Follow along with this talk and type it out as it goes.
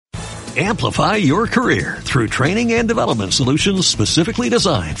Amplify your career through training and development solutions specifically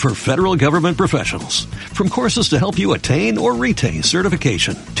designed for federal government professionals. From courses to help you attain or retain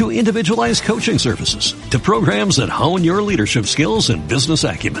certification, to individualized coaching services, to programs that hone your leadership skills and business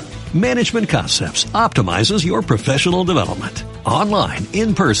acumen, Management Concepts optimizes your professional development. Online,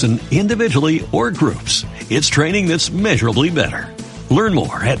 in person, individually, or groups, it's training that's measurably better. Learn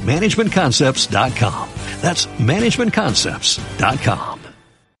more at managementconcepts.com. That's managementconcepts.com.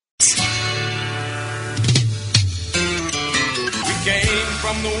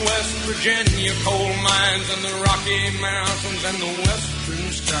 From the West Virginia coal mines and the Rocky Mountains and the western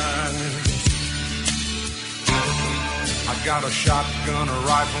skies. I got a shotgun, a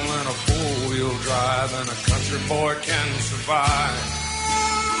rifle, and a four-wheel drive, and a country boy can survive.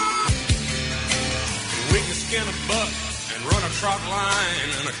 We can skin a buck and run a trot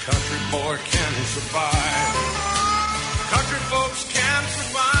line, and a country boy can survive. Country folks can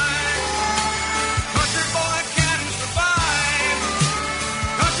survive. Country boy can survive.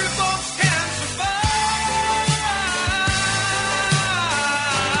 Country folks can survive.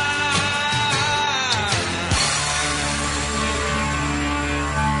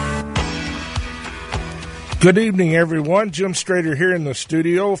 Good evening, everyone. Jim Strader here in the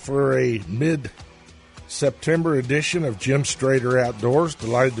studio for a mid-September edition of Jim Strader Outdoors.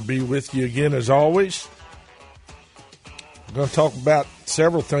 Delighted to be with you again, as always. I'm going to talk about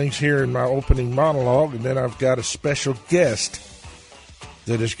several things here in my opening monologue, and then I've got a special guest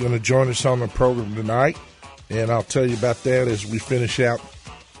that is going to join us on the program tonight, and I'll tell you about that as we finish out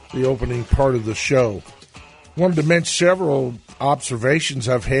the opening part of the show. Wanted to mention several observations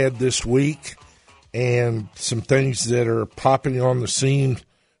I've had this week and some things that are popping on the scene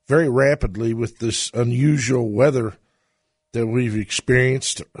very rapidly with this unusual weather that we've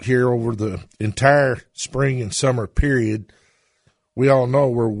experienced here over the entire spring and summer period. We all know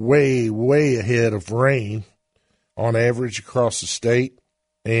we're way, way ahead of rain on average across the state.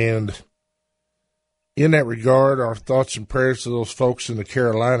 And in that regard, our thoughts and prayers to those folks in the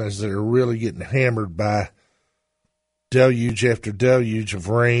Carolinas that are really getting hammered by deluge after deluge of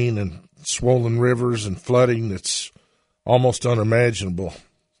rain and swollen rivers and flooding that's almost unimaginable.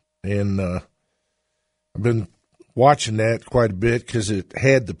 And I've been watching that quite a bit because it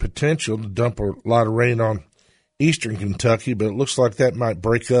had the potential to dump a lot of rain on eastern Kentucky, but it looks like that might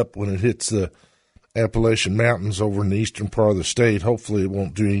break up when it hits the Appalachian Mountains over in the eastern part of the state. Hopefully it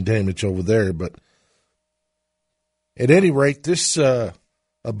won't do any damage over there. But at any rate, this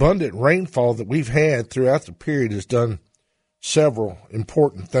abundant rainfall that we've had throughout the period has done several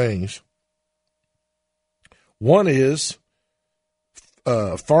important things. One is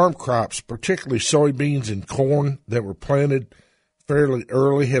farm crops, particularly soybeans and corn that were planted fairly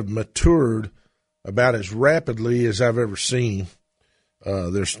early, have matured about as rapidly as I've ever seen.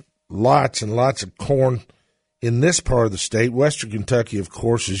 There's lots and lots of corn in this part of the state. Western Kentucky, of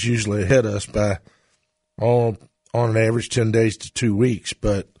course, is usually ahead of us by, on an average, 10 days to 2 weeks.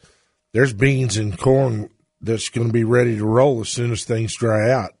 But there's beans and corn that's going to be ready to roll as soon as things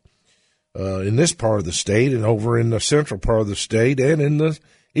dry out in this part of the state and over in the central part of the state and in the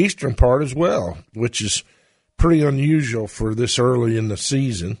eastern part as well, which is pretty unusual for this early in the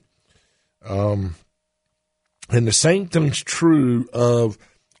season. And the same thing's true of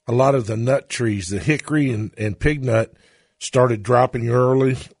a lot of the nut trees. The hickory and pig nut started dropping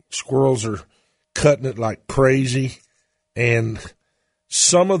early. Squirrels are cutting it like crazy. And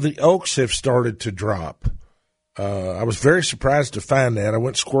some of the oaks have started to drop. I was very surprised to find that. I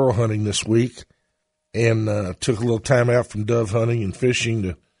went squirrel hunting this week and took a little time out from dove hunting and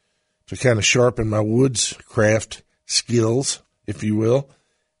fishing to kind of sharpen my woodscraft skills, if you will.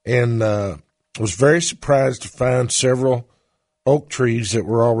 And was very surprised to find several oak trees that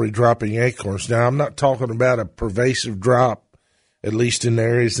were already dropping acorns. Now, I'm not talking about a pervasive drop, at least in the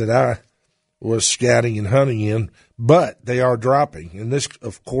areas that I was scouting and hunting in, but they are dropping. And this,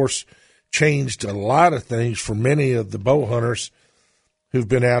 of course, changed a lot of things for many of the bow hunters who've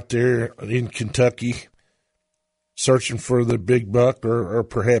been out there in Kentucky searching for the big buck or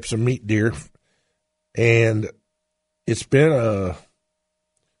perhaps a meat deer. And it's been a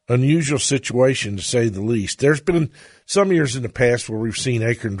unusual situation, to say the least. There's been some years in the past where we've seen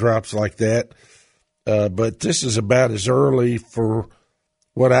acorn drops like that, but this is about as early for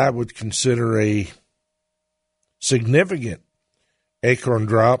what I would consider a significant acorn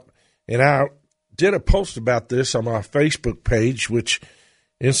drop. And I did a post about this on my Facebook page, which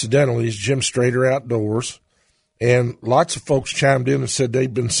incidentally is Jim Strader Outdoors. And lots of folks chimed in and said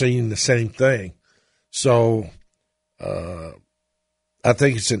they've been seeing the same thing. So I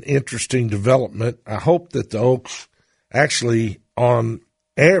think it's an interesting development. I hope that the oaks actually on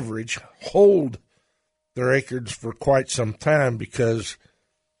average hold their acreage for quite some time, because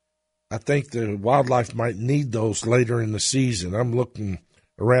I think the wildlife might need those later in the season. I'm looking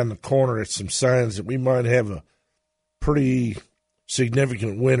around the corner at some signs that we might have a pretty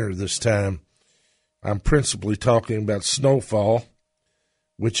significant winter this time. I'm principally talking about snowfall,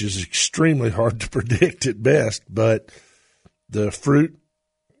 which is extremely hard to predict at best, but the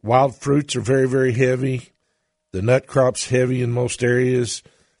wild fruits are very, very heavy. The nut crop's heavy in most areas,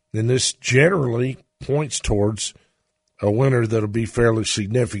 and this generally points towards a winter that'll be fairly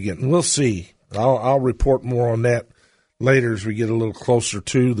significant. And we'll see. I'll report more on that later as we get a little closer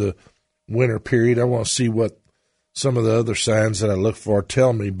to the winter period. I want to see what some of the other signs that I look for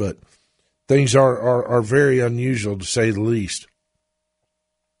tell me, but things are very unusual, to say the least.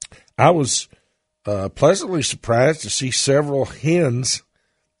 I was pleasantly surprised to see several hens,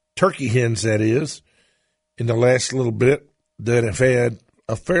 turkey hens that is, in the last little bit that have had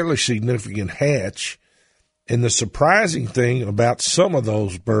a fairly significant hatch. And the surprising thing about some of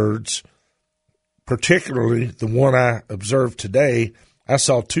those birds, particularly the one I observed today, I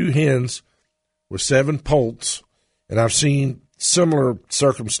saw 2 hens with 7 poults, and I've seen similar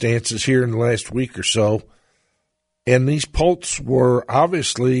circumstances here in the last week or so. And these poults were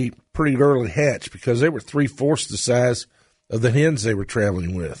obviously pretty early hatched, because they were 3/4 the size of the hens they were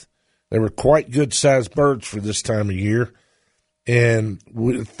traveling with. They were quite good-sized birds for this time of year. And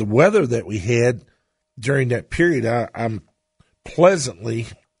with the weather that we had during that period, I'm pleasantly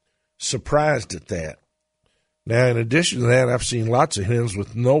surprised at that. Now, in addition to that, I've seen lots of hens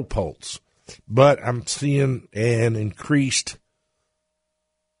with no poults, but I'm seeing an increased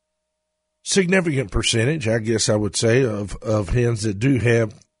significant percentage, I guess I would say, of hens that do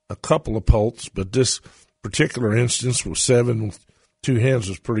have a couple of poults, but this particular instance with 7 with 2 hens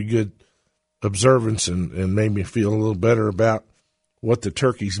was pretty good observance, and made me feel a little better about what the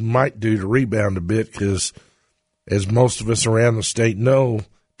turkeys might do to rebound a bit, because as most of us around the state know,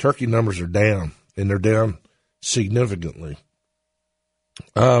 turkey numbers are down, and they're down significantly.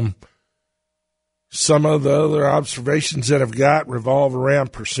 Some of the other observations that I've got revolve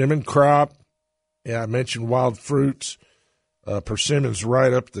around persimmon crop. Yeah, I mentioned wild fruits. Persimmon's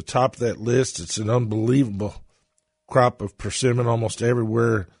right up at the top of that list. It's an unbelievable crop of persimmon almost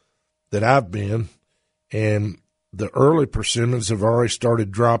everywhere that I've been. And the early persimmons have already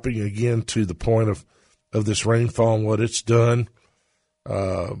started dropping again, to the point of this rainfall and what it's done.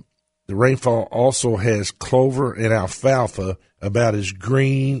 The rainfall also has clover and alfalfa about as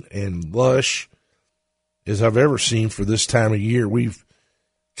green and lush as I've ever seen for this time of year. We've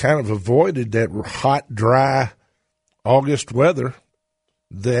kind of avoided that hot, dry August weather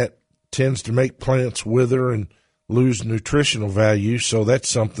that tends to make plants wither and lose nutritional value. So that's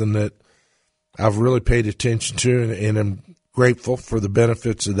something that I've really paid attention to, and I'm grateful for the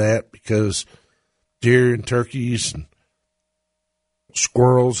benefits of that, because deer and turkeys and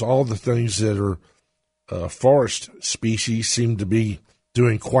squirrels, all the things that are forest species, seem to be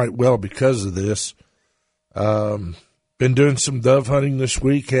doing quite well because of this. Been doing some dove hunting this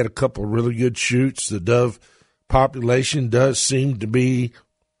week, had a couple of really good shoots. The dove population does seem to be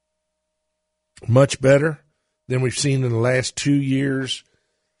much better than we've seen in the last 2 years.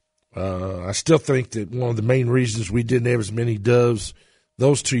 I still think that one of the main reasons we didn't have as many doves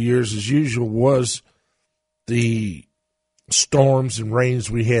those 2 years as usual was the storms and rains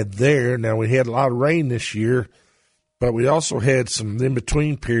we had there. Now, we had a lot of rain this year, but we also had some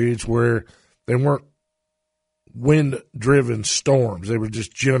in-between periods where they weren't wind-driven storms. They were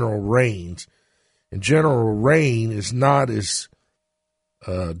just general rains. And general rain is not as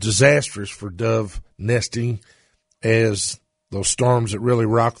disastrous for dove nesting as those storms that really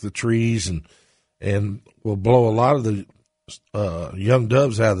rock the trees and will blow a lot of the young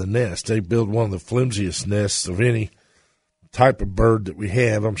doves out of the nest. They build one of the flimsiest nests of any type of bird that we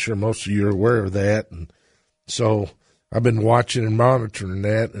have. I'm sure most of you are aware of that. And so I've been watching and monitoring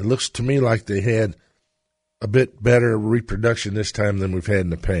that. It looks to me like they had a bit better reproduction this time than we've had in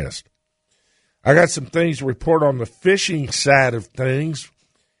the past. I got some things to report on the fishing side of things.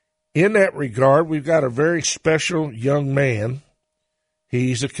 In that regard, we've got a very special young man.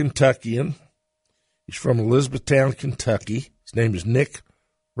 He's a Kentuckian. He's from Elizabethtown, Kentucky. His name is Nick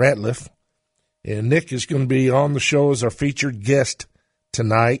Ratliff. And Nick is going to be on the show as our featured guest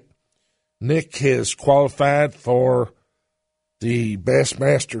tonight. Nick has qualified for the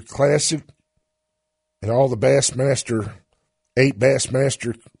Bassmaster Classic and all the Bassmaster, 8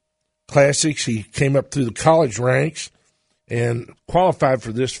 Bassmaster Classics. He came up through the college ranks and qualified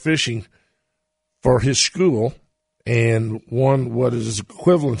for this fishing for his school and won what is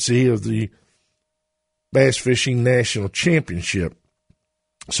equivalency of the Bass Fishing National Championship.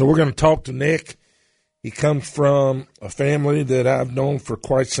 So we're going to talk to Nick. He comes from a family that I've known for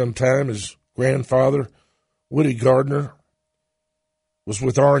quite some time. His grandfather, Woody Gardner, was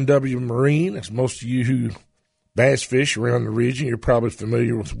with R&W Marine. As most of you who bass fish around the region, you're probably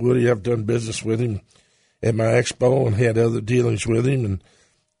familiar with Woody. I've done business with him at my expo and had other dealings with him, and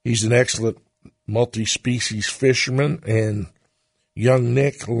he's an excellent multi-species fisherman. And young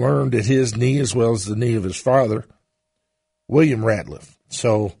Nick learned at his knee as well as the knee of his father, William Ratliff.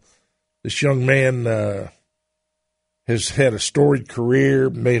 So this young man has had a storied career,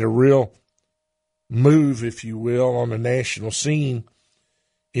 made a real move, if you will, on the national scene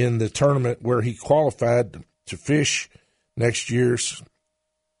in the tournament where he qualified to fish next year's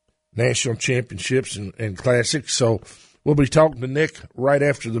national championships and classics. So we'll be talking to Nick right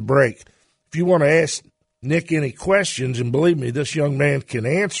after the break. If you want to ask Nick any questions, and believe me, this young man can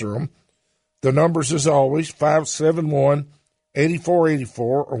answer them, the numbers, as always, 571-8484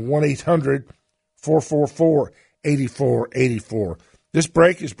 or 1-800-444-8484. This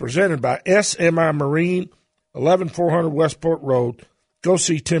break is presented by SMI Marine, 11400 Westport Road. Go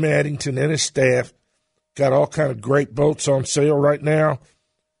see Tim Addington and his staff. Got all kind of great boats on sale right now.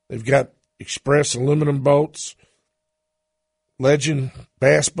 They've got express aluminum boats, Legend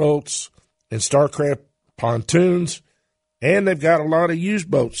bass boats, and Starcraft pontoons. And they've got a lot of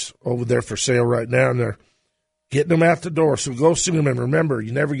used boats over there for sale right now, and they're getting them out the door. So go see them, and remember,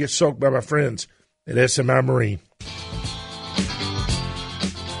 you never get soaked by my friends at SMI Marine.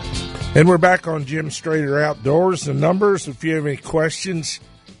 And we're back on Jim Strader Outdoors. The numbers, if you have any questions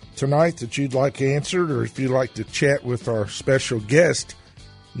tonight that you'd like answered, or if you'd like to chat with our special guest,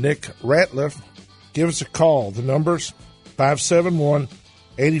 Nick Ratliff, give us a call. The numbers,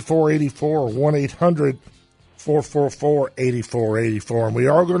 571-8484 or 1-800-444-8484. And we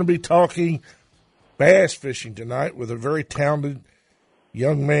are going to be talking bass fishing tonight with a very talented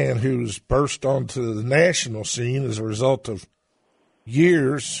young man who's burst onto the national scene as a result of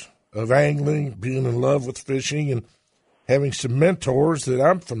years of angling, being in love with fishing, and having some mentors that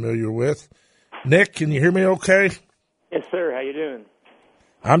I'm familiar with. Nick, can you hear me okay? Yes, sir. How you doing?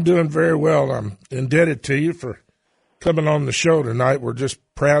 I'm doing very well. I'm indebted to you for coming on the show tonight. We're just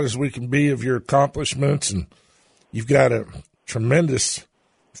proud as we can be of your accomplishments, and you've got a tremendous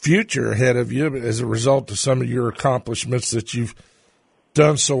future ahead of you as a result of some of your accomplishments that you've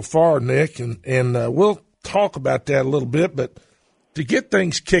done so far, Nick, and we'll talk about that a little bit. But to get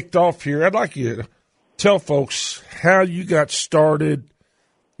things kicked off here, I'd like you to tell folks how you got started.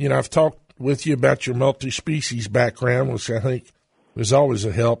 You know, I've talked with you about your multi-species background, which I think was always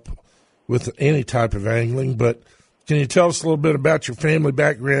a help with any type of angling. But can you tell us a little bit about your family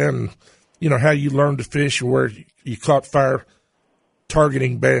background and, you know, how you learned to fish and where you caught fire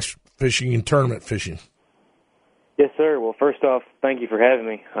targeting bass fishing and tournament fishing? Yes, sir. Well, first off, thank you for having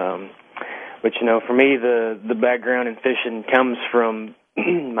me. But, you know, for me, the background in fishing comes from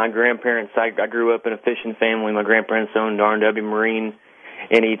my grandparents. I grew up in a fishing family. My grandparents owned R&W Marine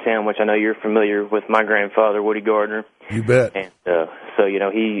in E-Town, which I know you're familiar with my grandfather, Woody Gardner. You bet. And so, you know,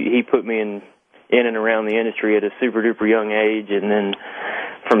 he put me in and around the industry at a super-duper young age, and then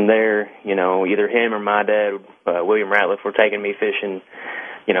from there, you know, either him or my dad, William Ratliff, were taking me fishing,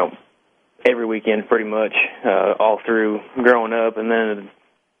 you know, every weekend pretty much all through growing up. And then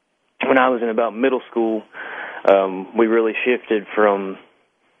when I was in about middle school, we really shifted from,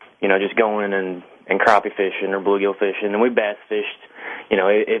 you know, just going and crappie fishing or bluegill fishing, and we bass fished, you know,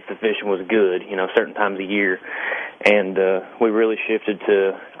 if the fishing was good, you know, certain times a year. And we really shifted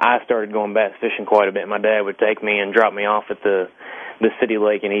to, I started going bass fishing quite a bit. My dad would take me and drop me off at the city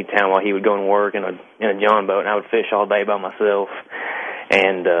lake in E-Town while he would go and work in a john boat, and I would fish all day by myself.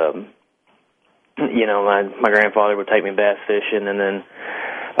 And, you know, my grandfather would take me bass fishing, and then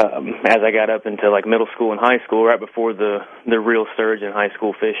as I got up into like middle school and high school, right before the real surge in high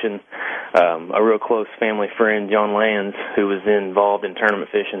school fishing, a real close family friend, John Lands, who was involved in tournament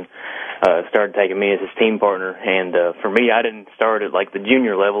fishing, started taking me as his team partner. And for me, I didn't start at like the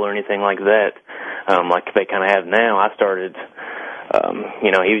junior level or anything like that, like they kind of have now. I started,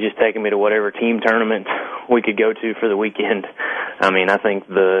 you know, he was just taking me to whatever team tournament we could go to for the weekend. I mean, I think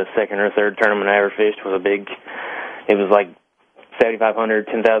the second or third tournament I ever fished was it was like $7,500,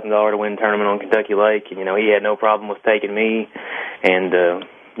 $10,000 to win tournament on Kentucky Lake. And, you know, he had no problem with taking me and,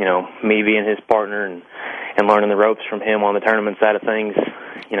 you know, me being his partner and learning the ropes from him on the tournament side of things,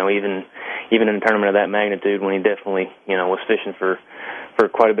 you know, even in a tournament of that magnitude when he definitely, you know, was fishing for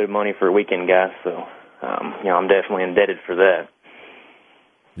quite a bit of money for a weekend guy. So, you know, I'm definitely indebted for that.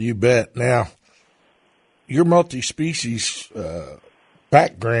 You bet. Now, your multi-species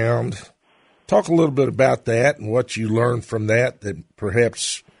background, Talk a little bit about that and what you learned from that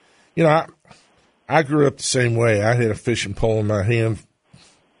perhaps, I grew up the same way. I had a fishing pole in my hand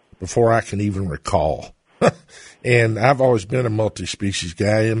before I can even recall. And I've always been a multi-species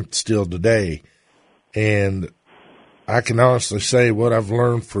guy and still today. And I can honestly say what I've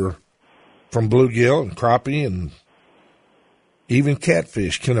learned from bluegill and crappie and even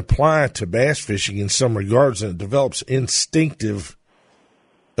catfish can apply to bass fishing in some regards, and it develops instinctive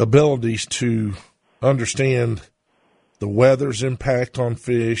abilities to understand the weather's impact on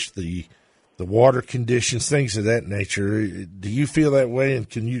fish, the water conditions, things of that nature. Do you feel that way, and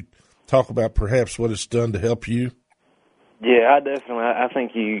can you talk about perhaps what it's done to help you? Yeah, I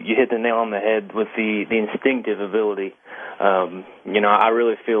think you hit the nail on the head with the instinctive ability. I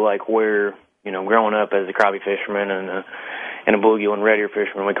really feel like growing up as a crappie fisherman and a bluegill and red ear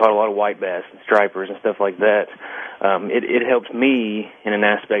fisherman, we caught a lot of white bass and stripers and stuff like that. It helps me in an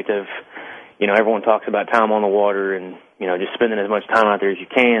aspect of, everyone talks about time on the water and, just spending as much time out there as you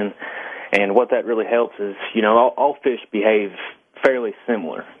can. And what that really helps is, all fish behave fairly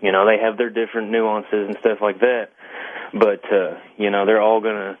similar. They have their different nuances and stuff like that. But, they're all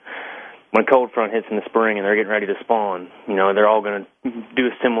going to, when a cold front hits in the spring and they're getting ready to spawn, they're all going to do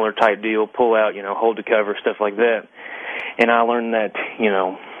a similar type deal, pull out, hold the cover, stuff like that. And I learned that,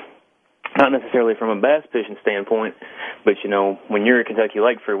 not necessarily from a bass fishing standpoint, but, when you're at Kentucky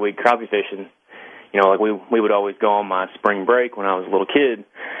Lake for a week crappie fishing, like we would always go on my spring break when I was a little kid,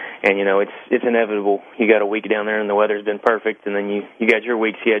 and, it's inevitable. You got a week down there and the weather's been perfect, and then you got your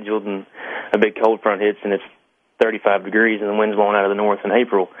week scheduled and a big cold front hits and it's 35 degrees and the wind's blowing out of the north in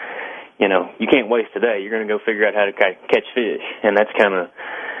April. You can't waste a day. You're going to go figure out how to catch fish, and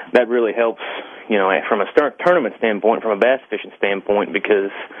that really helps, from a tournament standpoint, from a bass fishing standpoint,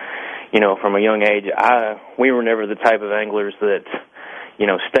 because, from a young age, we were never the type of anglers that,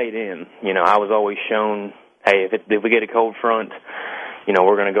 stayed in. I was always shown, hey, if we get a cold front,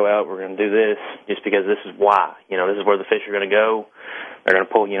 we're going to go out, we're going to do this, just because this is why. This is where the fish are going to go. They're going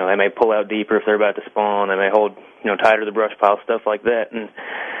to pull, they may pull out deeper if they're about to spawn. They may hold, tighter to the brush pile, stuff like that. And,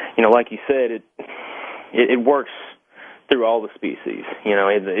 like you said, it works through all the species.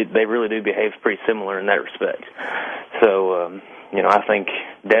 They really do behave pretty similar in that respect. So, I think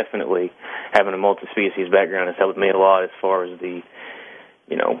definitely having a multi-species background has helped me a lot as far as the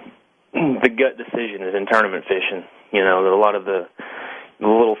gut decisions in tournament fishing. A lot of the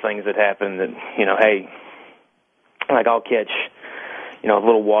little things that happen that, hey, like I'll catch,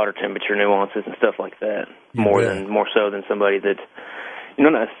 little water temperature nuances and stuff like that more so than somebody that,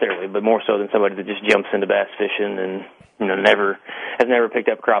 not necessarily, but more so than somebody that just jumps into bass fishing and, has never picked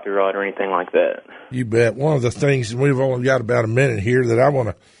up a crappie rod or anything like that. You bet. One of the things, and we've only got about a minute here, that I want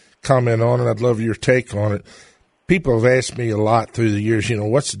to comment on, and I'd love your take on it. People have asked me a lot through the years,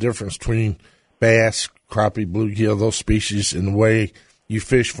 what's the difference between bass, crappie, bluegill, those species, and the way you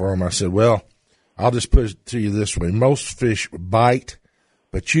fish for them? I said, well, I'll just put it to you this way. Most fish bite,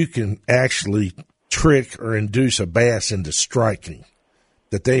 but you can actually trick or induce a bass into striking,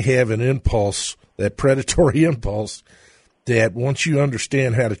 that they have an impulse, that predatory impulse, that once you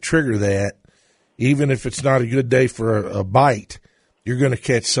understand how to trigger that, even if it's not a good day for a bite, you're going to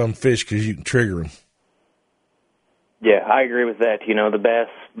catch some fish because you can trigger them. Yeah, I agree with that. The bass,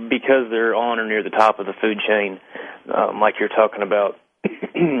 because they're on or near the top of the food chain, like you're talking about,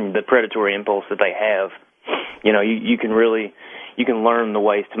 the predatory impulse that they have, you can learn the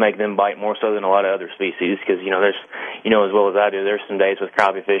ways to make them bite more so than a lot of other species, because, there's, as well as I do, there's some days with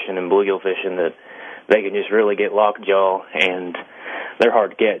crappie fishing and bluegill fishing that they can just really get lockjaw, and they're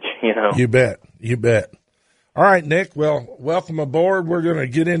hard to catch, You bet. All right, Nick, well, welcome aboard. We're going to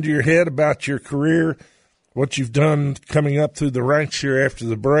get into your head about your career, what you've done coming up through the ranks here after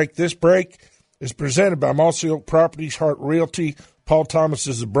the break. This break is presented by Mossy Oak Properties, Hart Realty. Paul Thomas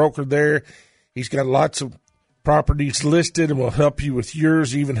is the broker there. He's got lots of properties listed and will help you with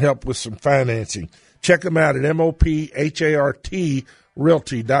yours, even help with some financing. Check them out at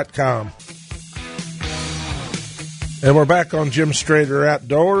mophartrealty.com. And we're back on Jim Strader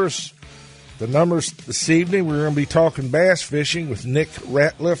Outdoors. The numbers this evening, we're going to be talking bass fishing with Nick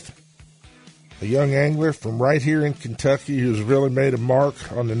Ratliff, a young angler from right here in Kentucky who's really made a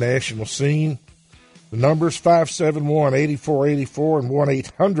mark on the national scene. The numbers 571-8484 and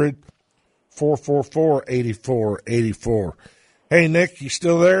 1-800-444-8484. Hey, Nick, you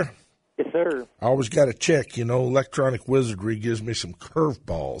still there? Yes, sir. I always got to check. Electronic wizardry gives me some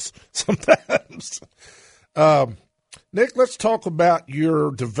curveballs sometimes. Nick, let's talk about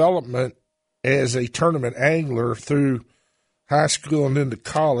your development as a tournament angler through high school and into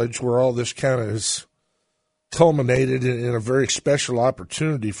college, where all this kind of has culminated in a very special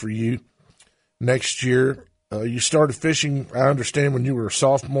opportunity for you. next year. You started fishing, I understand, when you were a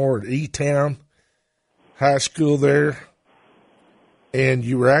sophomore at E-Town High School there. And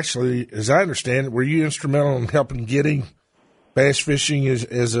you were actually, as I understand it, were you instrumental in helping getting bass fishing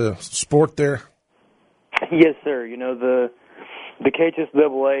as a sport there? Yes, sir. You know, the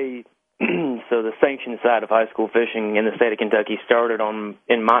KHSAA, so the sanctioned side of high school fishing in the state of Kentucky, started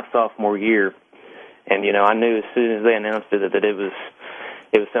in my sophomore year. And, you know, I knew as soon as they announced it that it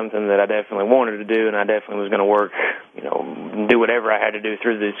was something that I definitely wanted to do, and I definitely was going to work, you know, do whatever I had to do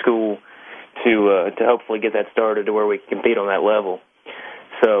through the school to hopefully get that started to where we could compete on that level.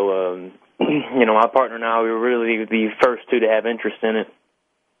 So, you know, my partner and I, we were really the first two to have interest in it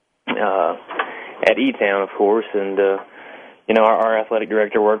at E-Town, of course, and, you know, our athletic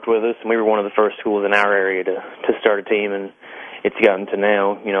director worked with us, and we were one of the first schools in our area to start a team, and it's gotten to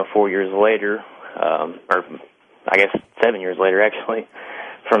now, you know, 4 years later, or I guess 7 years later, actually,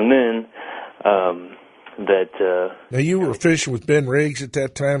 from then, Now, you were fishing with Ben Riggs at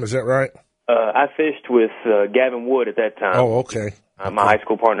that time, is that right? I fished with Gavin Wood at that time. Oh, okay. My high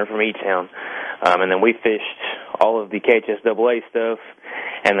school partner from E-Town. And then we fished all of the KHSAA stuff,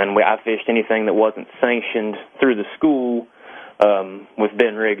 and then I fished anything that wasn't sanctioned through the school. With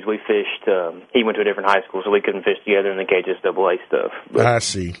Ben Riggs, we fished, he went to a different high school, so we couldn't fish together in the KHSAA stuff. But, I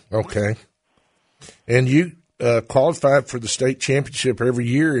see. Okay. And you qualified for the state championship every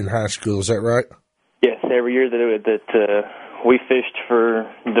year in high school, is that right? Yes, every year that we fished for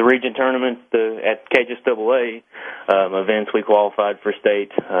the region tournament at KHSAA events, we qualified for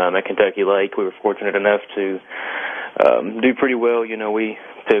state at Kentucky Lake. We were fortunate enough to do pretty well. You know,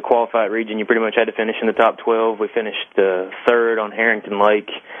 to qualify at region, you pretty much had to finish in the top 12. We finished third on Harrington Lake,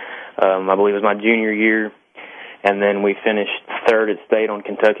 I believe it was my junior year. And then we finished third at state on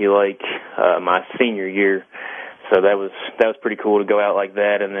Kentucky Lake my senior year. So that was pretty cool to go out like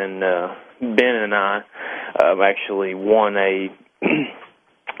that. And then Ben and I actually won a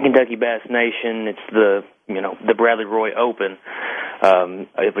Kentucky Bass Nation. It's the Bradley Roy Open,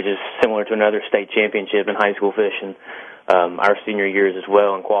 which is similar to another state championship in high school fishing. Our senior years as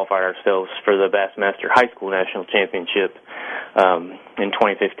well, and qualified ourselves for the Bassmaster High School National Championship in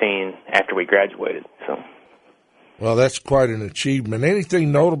 2015 after we graduated. So. Well, that's quite an achievement.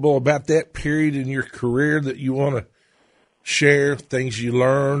 Anything notable about that period in your career that you want to share, things you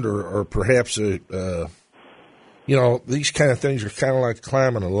learned, or perhaps, you know, these kind of things are kind of like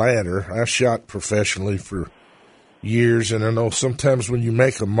climbing a ladder. I shot professionally for years, and I know sometimes when you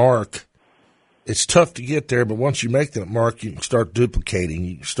make a mark, it's tough to get there, but once you make that mark, you can start duplicating.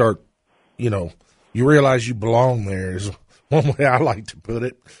 You start, you know, you realize you belong there is one way I like to put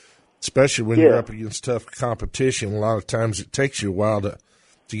it. Especially when you're up against tough competition, a lot of times it takes you a while to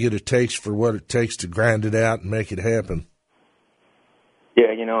get a taste for what it takes to grind it out and make it happen.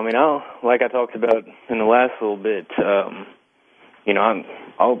 Yeah, you know, I mean, like I talked about in the last little bit, you know,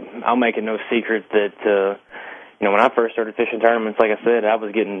 I'll make it no secret that, you know, when I first started fishing tournaments, like I said, I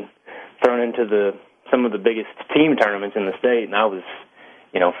was getting thrown into some of the biggest team tournaments in the state, and I was,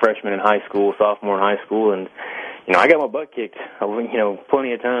 you know, freshman in high school, sophomore in high school, and you know, I got my butt kicked, you know,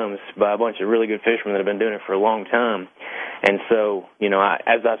 plenty of times by a bunch of really good fishermen that have been doing it for a long time. And so, you know,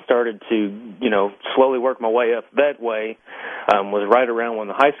 as I started to, you know, slowly work my way up that way, was right around when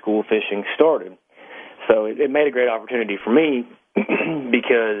the high school fishing started. So it made a great opportunity for me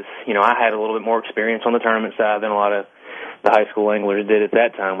because, you know, I had a little bit more experience on the tournament side than a lot of the high school anglers did at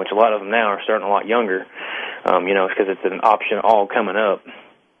that time, which a lot of them now are starting a lot younger, you know, because it's an option all coming up.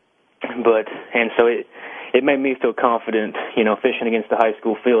 And so it made me feel confident, you know, fishing against the high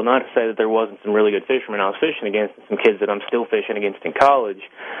school field. Not to say that there wasn't some really good fishermen I was fishing against, and some kids that I'm still fishing against in college.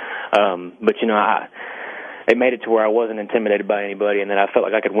 But, you know, it made it to where I wasn't intimidated by anybody, and that I felt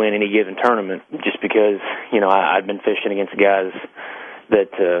like I could win any given tournament just because, you know, I'd been fishing against guys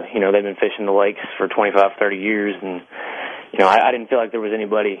that, you know, they've been fishing the lakes for 25, 30 years, and, you know, I didn't feel like there was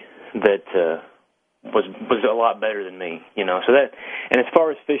anybody that was a lot better than me, you know. So that, and as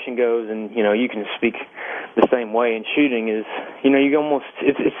far as fishing goes, and you know, you can speak the same way. And shooting is, you know,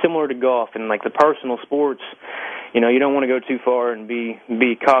 it's similar to golf and like the personal sports. You know, you don't want to go too far and be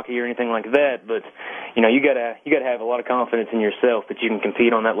cocky or anything like that, but you know, you gotta have a lot of confidence in yourself that you can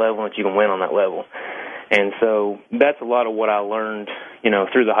compete on that level and that you can win on that level. And so that's a lot of what I learned, you know,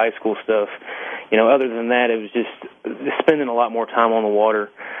 through the high school stuff. You know, other than that, it was just spending a lot more time on the water.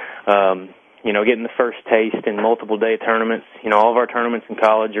 You know, getting the first taste in multiple-day tournaments. You know, all of our tournaments in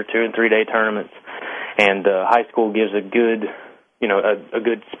college are 2- and 3-day tournaments, and high school gives a good, you know, a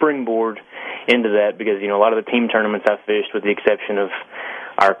good springboard into that because, you know, a lot of the team tournaments I fished, with the exception of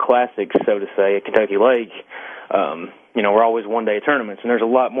our classics, so to say, at Kentucky Lake, we're always one-day tournaments, and there's a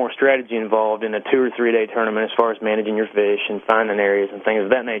lot more strategy involved in a 2 or 3 day tournament as far as managing your fish and finding areas and things of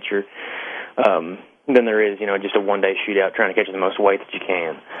that nature than there is, just a one-day shootout trying to catch the most weight that you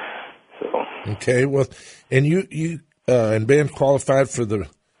can. So. Okay, well, and you and Ben qualified for the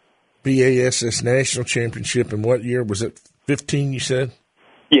BASS National Championship in what year? Was it 15, you said?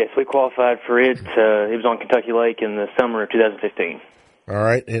 Yes, we qualified for it. It was on Kentucky Lake in the summer of 2015. All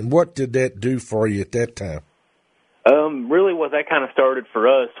right, and what did that do for you at that time? Really what that kind of started for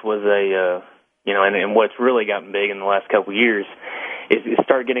us was and what's really gotten big in the last couple of years is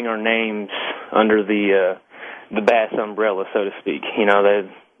start getting our names under the Bass umbrella, so to speak.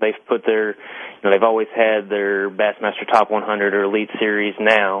 They've put their, they've always had their Bassmaster Top 100 or Elite Series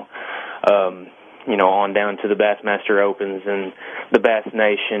now, on down to the Bassmaster Opens and the Bass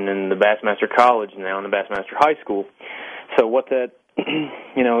Nation and the Bassmaster College now and the Bassmaster High School. So what that,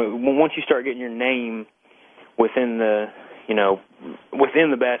 once you start getting your name within the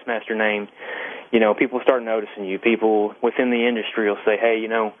Bassmaster name, people start noticing you. People within the industry will say, hey,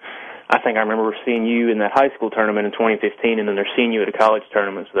 I think I remember seeing you in that high school tournament in 2015, and then they're seeing you at a college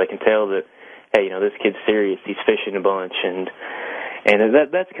tournament, so they can tell that, hey, this kid's serious. He's fishing a bunch, and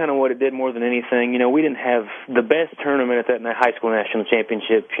that's kind of what it did more than anything. We didn't have the best tournament at that high school national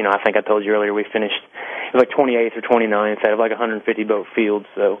championship. I think I told you earlier we finished it was like 28th or 29th out of like 150 boat field.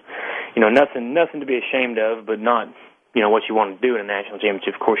 So, nothing to be ashamed of, but not what you want to do in a national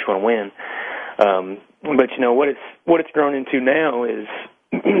championship. Of course, you want to win. But what it's grown into now is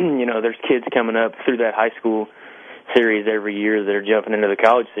there's kids coming up through that high school series every year that are jumping into the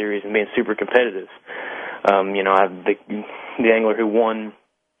college series and being super competitive. The angler who won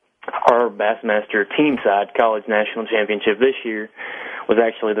our Bassmaster team side college national championship this year was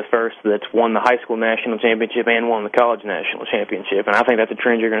actually the first that's won the high school national championship and won the college national championship. And I think that's a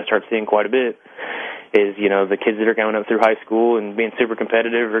trend you're going to start seeing quite a bit is, the kids that are coming up through high school and being super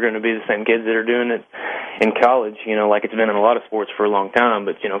competitive are going to be the same kids that are doing it in college, like it's been in a lot of sports for a long time.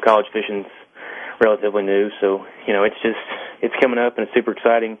 But, college fishing's relatively new. So, it's coming up and it's super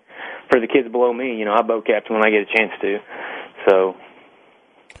exciting for the kids below me. I boat captain when I get a chance to. So.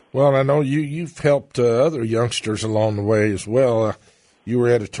 Well, I know you've helped other youngsters along the way as well. You were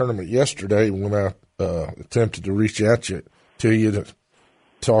at a tournament yesterday when I attempted to reach out to you to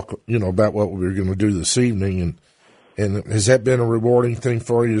talk, about what we were going to do this evening. And has that been a rewarding thing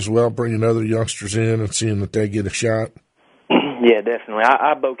for you as well, bringing other youngsters in and seeing that they get a shot? Yeah, definitely.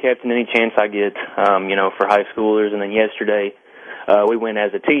 I boat captain any chance I get, for high schoolers. And then yesterday we went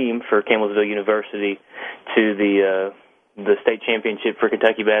as a team for Campbellsville University to the state championship for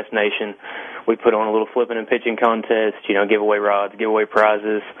Kentucky Bass Nation. We put on a little flipping and pitching contest, give away rods, give away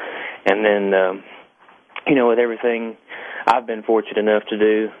prizes. And then, with everything I've been fortunate enough to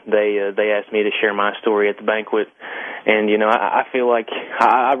do, they asked me to share my story at the banquet. And, I feel like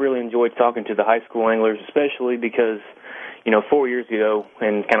I really enjoyed talking to the high school anglers, especially because, 4 years ago,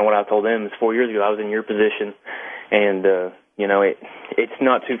 and kind of what I told them is 4 years ago I was in your position. And, it's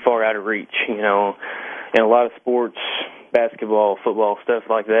not too far out of reach, in a lot of sports, basketball, football, stuff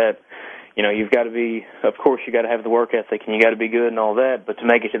like that. You've got to be, of course, you got to have the work ethic and you got to be good and all that. But to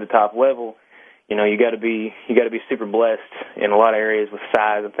make it to the top level, you got to be super blessed in a lot of areas with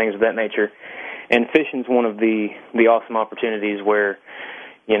size and things of that nature. And fishing's one of the awesome opportunities where,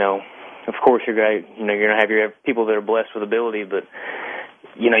 of course you're going to have your people that are blessed with ability, but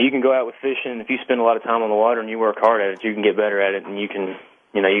you can go out with fishing. If you spend a lot of time on the water and you work hard at it, you can get better at it, and you can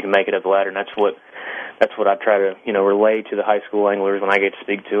make it up the ladder. And that's what I try to, relay to the high school anglers when I get to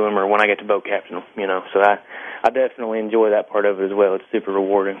speak to them or when I get to boat captain them, So I definitely enjoy that part of it as well. It's super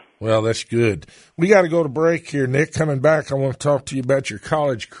rewarding. Well, that's good. We got to go to break here, Nick. Coming back, I want to talk to you about your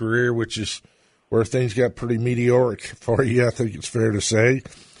college career, which is where things got pretty meteoric for you, I think it's fair to say.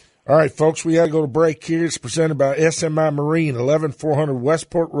 All right, folks, we got to go to break here. It's presented by SMI Marine, 11400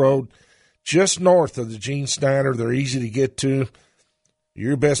 Westport Road, just north of the Gene Steiner. They're easy to get to.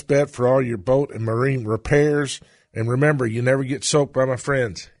 Your best bet for all your boat and marine repairs. And remember, you never get soaked by my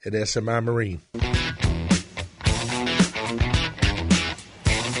friends at SMI Marine.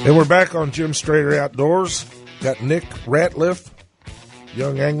 And we're back on Jim Strader Outdoors. Got Nick Ratliff,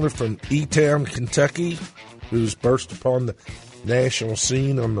 young angler from E-Town, Kentucky, who's burst upon the national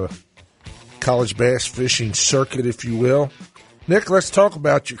scene on the college bass fishing circuit, if you will. Nick, let's talk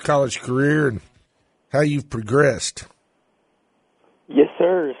about your college career and how you've progressed. Yes,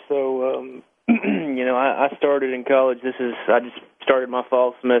 sir. So, I started in college. I just started my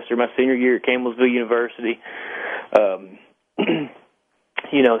fall semester, my senior year at Campbellsville University.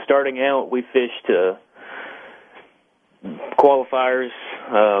 Starting out, we fished qualifiers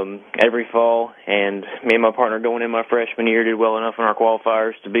every fall, and me and my partner going in my freshman year did well enough in our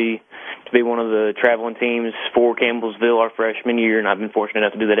qualifiers to be one of the traveling teams for Campbellsville our freshman year, and I've been fortunate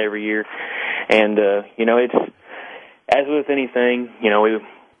enough to do that every year. And it's as with anything,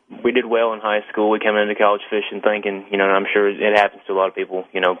 we did well in high school. We came into college fishing thinking, and I'm sure it happens to a lot of people.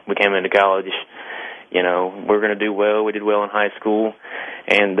 We came into college, we're going to do well. We did well in high school.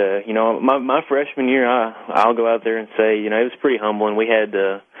 And, my freshman year, I'll go out there and say, it was pretty humbling. We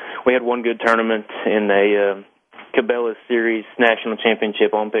had one good tournament in a Cabela's Series National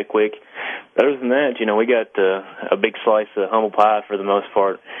Championship on Pickwick. But other than that, we got a big slice of humble pie for the most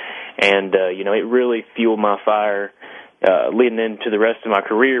part. And, it really fueled my fire leading into the rest of my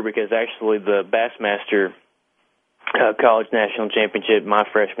career, because actually the Bassmaster College National Championship my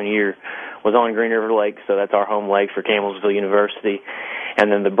freshman year was on Green River Lake, so that's our home lake for Campbellsville University.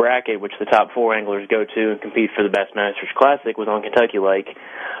 And then the bracket, which the top 4 anglers go to and compete for the Bassmasters Classic, was on Kentucky Lake,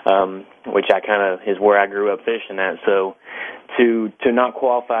 which I kind of is where I grew up fishing at. So to not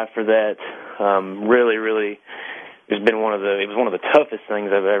qualify for that, really it was one of the toughest things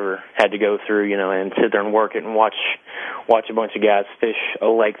I've ever had to go through, and sit there and work it and watch a bunch of guys fish a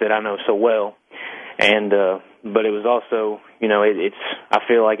lake that I know so well. And but it was also, I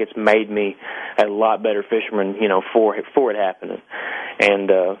feel like it's made me a lot better fisherman, for it happening. And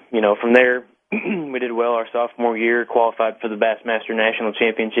from there we did well our sophomore year, qualified for the Bassmaster National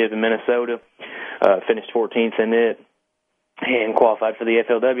Championship in Minnesota, finished 14th in it, and qualified for the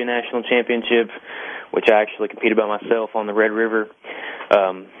FLW National Championship, which I actually competed by myself on the Red River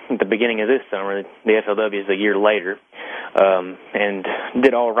at the beginning of this summer. The FLW is a year later, and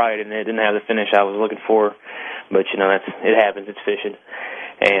did all right, and it didn't have the finish I was looking for, but it happens. It's fishing.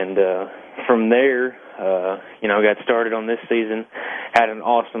 And from there, I got started on this season. Had an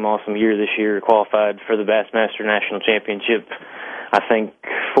awesome year this year. Qualified for the Bassmaster National Championship, I think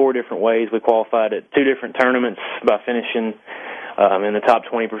 4 different ways. We qualified at 2 different tournaments by finishing in the top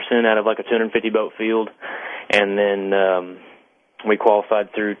 20% out of like a 250 boat field, and then we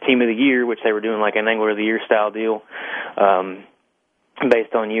qualified through Team of the Year, which they were doing like an Angler of the Year style deal,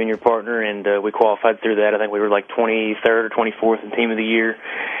 based on you and your partner, and we qualified through that. I think we were like 23rd or 24th in Team of the Year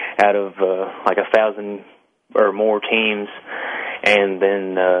out of like 1,000 or more teams. And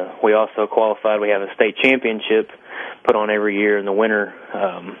then we also qualified. We have a state championship put on every year in the winter.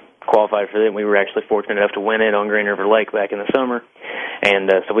 Qualified for that. We were actually fortunate enough to win it on Green River Lake back in the summer.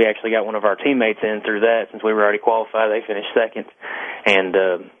 And so we actually got one of our teammates in through that. Since we were already qualified, they finished second. And,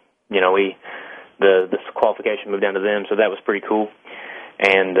 the qualification moved down to them, so that was pretty cool.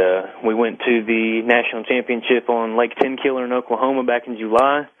 And we went to the national championship on Lake Tenkiller in Oklahoma back in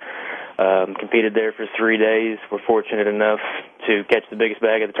July. Competed there for 3 days. We're fortunate enough to catch the biggest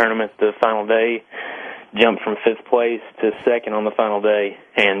bag of the tournament the final day. Jumped from 5th place to 2nd on the final day,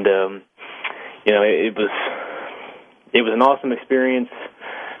 and it was an awesome experience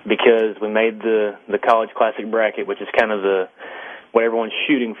because we made the college classic bracket, which is kind of what everyone's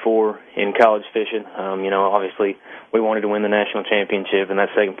shooting for in college fishing. Obviously we wanted to win the national championship, and that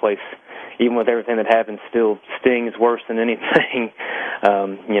 2nd place, even with everything that happened, still stings worse than anything.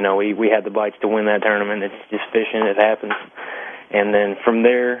 We had the bites to win that tournament. It's just fishing; it happens. And then from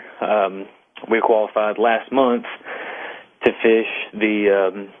there, we qualified last month to fish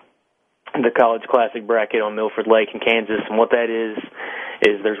the college classic bracket on Milford Lake in Kansas. And what that is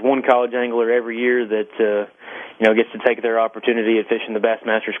there's one college angler every year that gets to take their opportunity at fishing the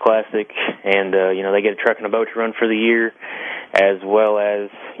Bassmasters Classic, and they get a truck and a boat to run for the year, as well as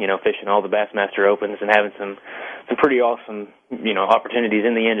fishing all the Bassmaster Opens and having some pretty awesome opportunities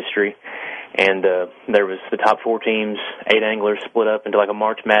in the industry. And there was the top 4 teams, 8 anglers split up into like a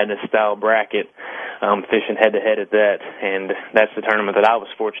March Madness style bracket, fishing head to head at that. And that's the tournament that I was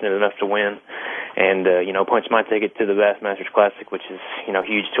fortunate enough to win, and punched my ticket to the Bassmasters Classic, which is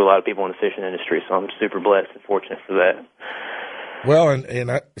huge to a lot of people in the fishing industry. So I'm super blessed and fortunate for that. Well, and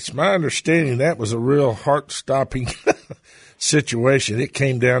it's my understanding that was a real heart-stopping situation. It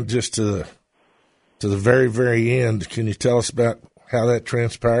came down just to the very, very end. Can you tell us about how that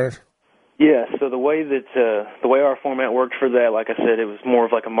transpired? Yeah, so the way our format worked for that, like I said, it was more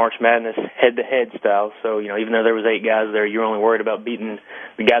of like a March Madness head-to-head style. So, even though there was 8 guys there, you're only worried about beating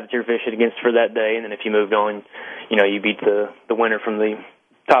the guy that you're fishing against for that day, and then if you moved on, you beat the winner from the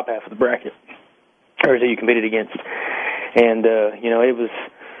top half of the bracket, or who you competed against. And,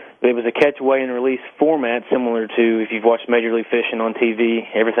 it was a catch, weigh, and release format similar to if you've watched Major League Fishing on TV.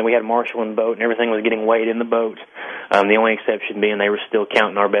 Everything, we had Marshall in the boat, and everything was getting weighed in the boat. The only exception being they were still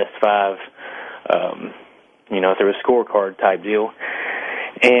counting our best 5, if there was a scorecard type deal.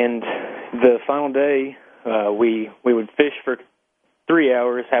 And the final day, we would fish for 3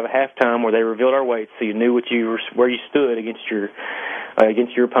 hours, have a halftime where they revealed our weights, so you knew where you stood against your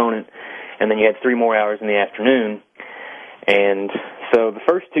opponent, and then you had 3 more hours in the afternoon. And so the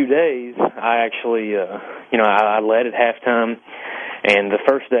first 2 days, I actually, I led at halftime, and the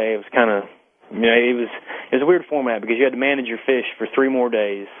first day it was kind of, it was a weird format because you had to manage your fish for 3 more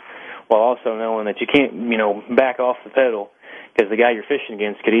days, while also knowing that you can't, back off the pedal because the guy you're fishing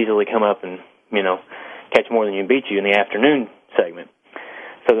against could easily come up and, catch more than you and beat you in the afternoon segment.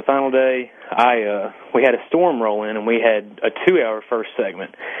 So the final day, we had a storm roll in, and we had a 2-hour first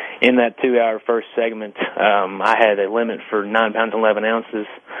segment. In that 2-hour first segment, I had a limit for 9 pounds and 11 ounces,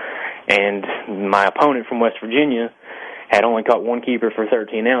 and my opponent from West Virginia had only caught 1 keeper for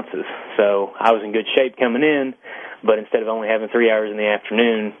 13 ounces. So I was in good shape coming in, but instead of only having 3 hours in the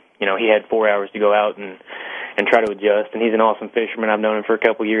afternoon, he had 4 hours to go out and try to adjust. And he's an awesome fisherman. I've known him for a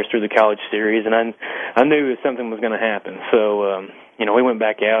couple of years through the college series, and I knew that something was going to happen. So, we went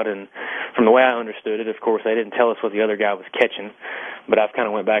back out, and from the way I understood it, of course, they didn't tell us what the other guy was catching, but I've kind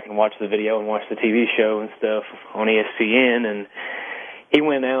of went back and watched the video and watched the TV show and stuff on ESPN, and he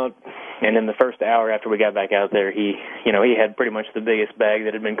went out, and in the first hour after we got back out there, he had pretty much the biggest bag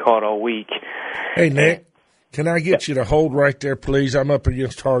that had been caught all week. Hey, Nick, can I get you to hold right there, please? I'm up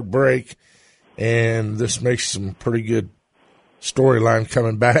against hard break, and this makes some pretty good storyline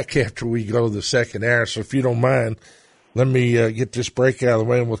coming back after we go to the second hour. So if you don't mind, let me get this break out of the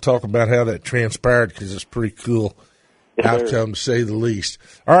way, and we'll talk about how that transpired because it's pretty cool outcome, to say the least.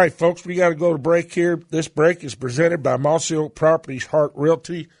 All right, folks, we got to go to break here. This break is presented by Mossy Oak Properties Hart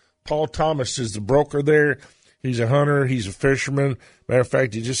Realty. Paul Thomas is the broker there. He's a hunter. He's a fisherman. Matter of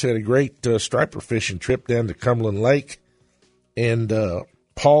fact, he just had a great striper fishing trip down to Cumberland Lake. And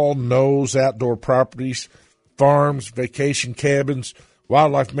Paul knows outdoor properties, farms, vacation cabins,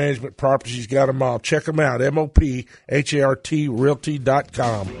 wildlife management properties. He's got them all. Check them out, MOPHART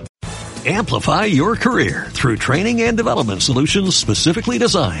Realty.com. Amplify your career through training and development solutions specifically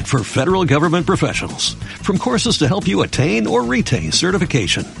designed for federal government professionals. From courses to help you attain or retain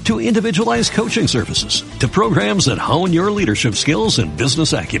certification, to individualized coaching services, to programs that hone your leadership skills and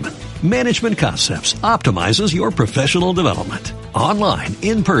business acumen, Management Concepts optimizes your professional development. Online,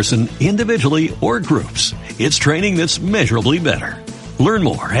 in person, individually, or groups, it's training that's measurably better. Learn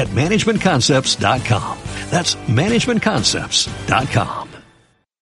more at managementconcepts.com. That's managementconcepts.com.